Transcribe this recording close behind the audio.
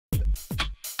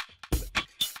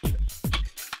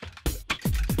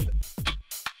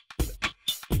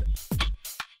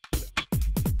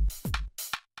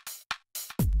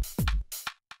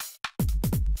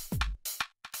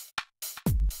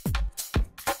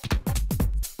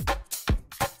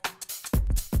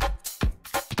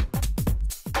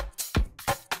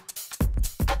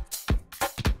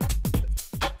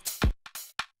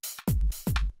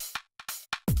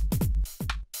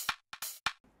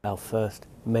our first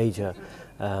major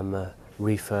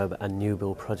refurb and new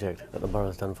build project that the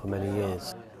borough's done for many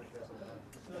years.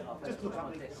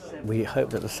 We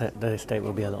hope that the estate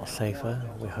will be a lot safer,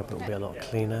 we hope it will be a lot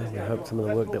cleaner, we hope some of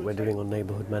the work that we're doing on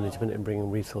neighbourhood management and bringing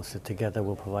resources together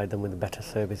will provide them with better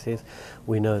services.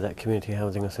 We know that Community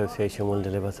Housing Association will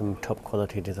deliver some top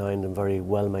quality designed and very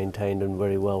well maintained and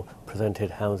very well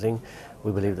presented housing.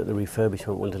 We believe that the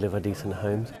refurbishment will deliver decent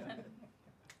homes.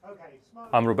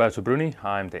 I'm Roberto Bruni,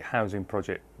 I'm the Housing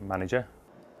Project Manager.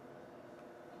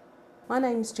 My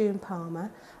name's June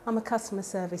Palmer. I'm a Customer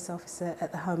Service Officer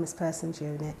at the Homeless Persons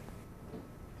Unit.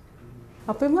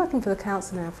 I've been working for the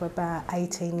council now for about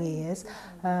 18 years.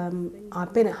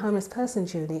 I've been at Homeless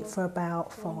Persons Unit for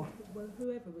about 4. Well,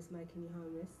 whoever was making you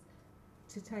homeless,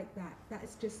 to take that,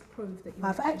 that's just proof that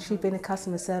I've actually been a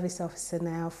Customer Service Officer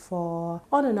now for,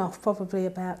 on and off, probably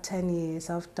about 10 years.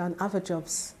 I've done other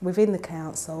jobs within the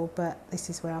council, but this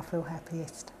is where I feel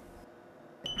happiest.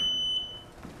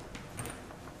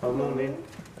 Good morning.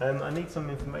 I need some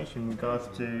information in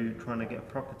regards to trying to get a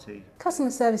property.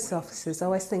 Customer service officers I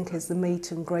always think as the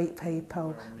meet and greet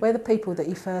people. We're the people that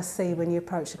you first see when you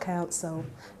approach the council.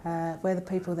 We're the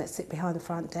people that sit behind the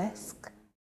front desk.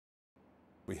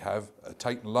 We have a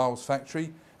Tate & Lyle's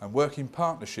factory and work in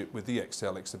partnership with the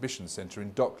XL Exhibition Centre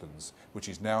in Docklands, which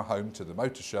is now home to the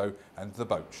Motor Show and the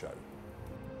Boat Show.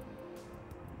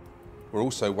 We're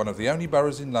also one of the only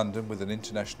boroughs in London with an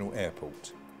international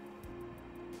airport.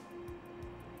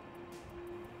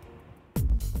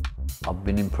 I've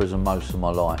been in prison most of my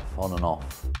life, on and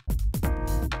off.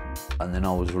 And then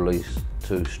I was released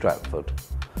to Stratford.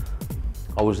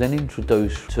 I was then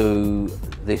introduced to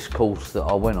this course that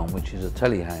I went on, which is a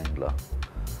telehandler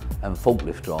and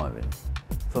forklift driving.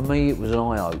 For me, it was an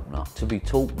eye-opener to be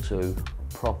talked to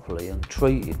properly and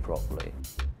treated properly.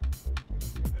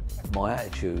 My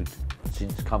attitude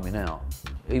since coming out,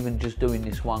 even just doing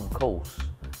this one course,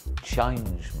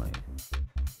 changed me.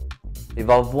 If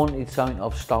I've wanted something,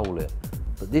 I've stole it.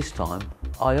 But this time,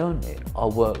 I earned it. I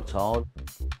worked hard.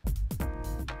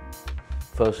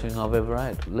 First thing I've ever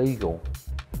had, legal.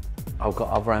 I've got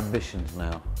other ambitions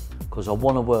now, because I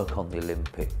want to work on the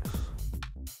Olympics.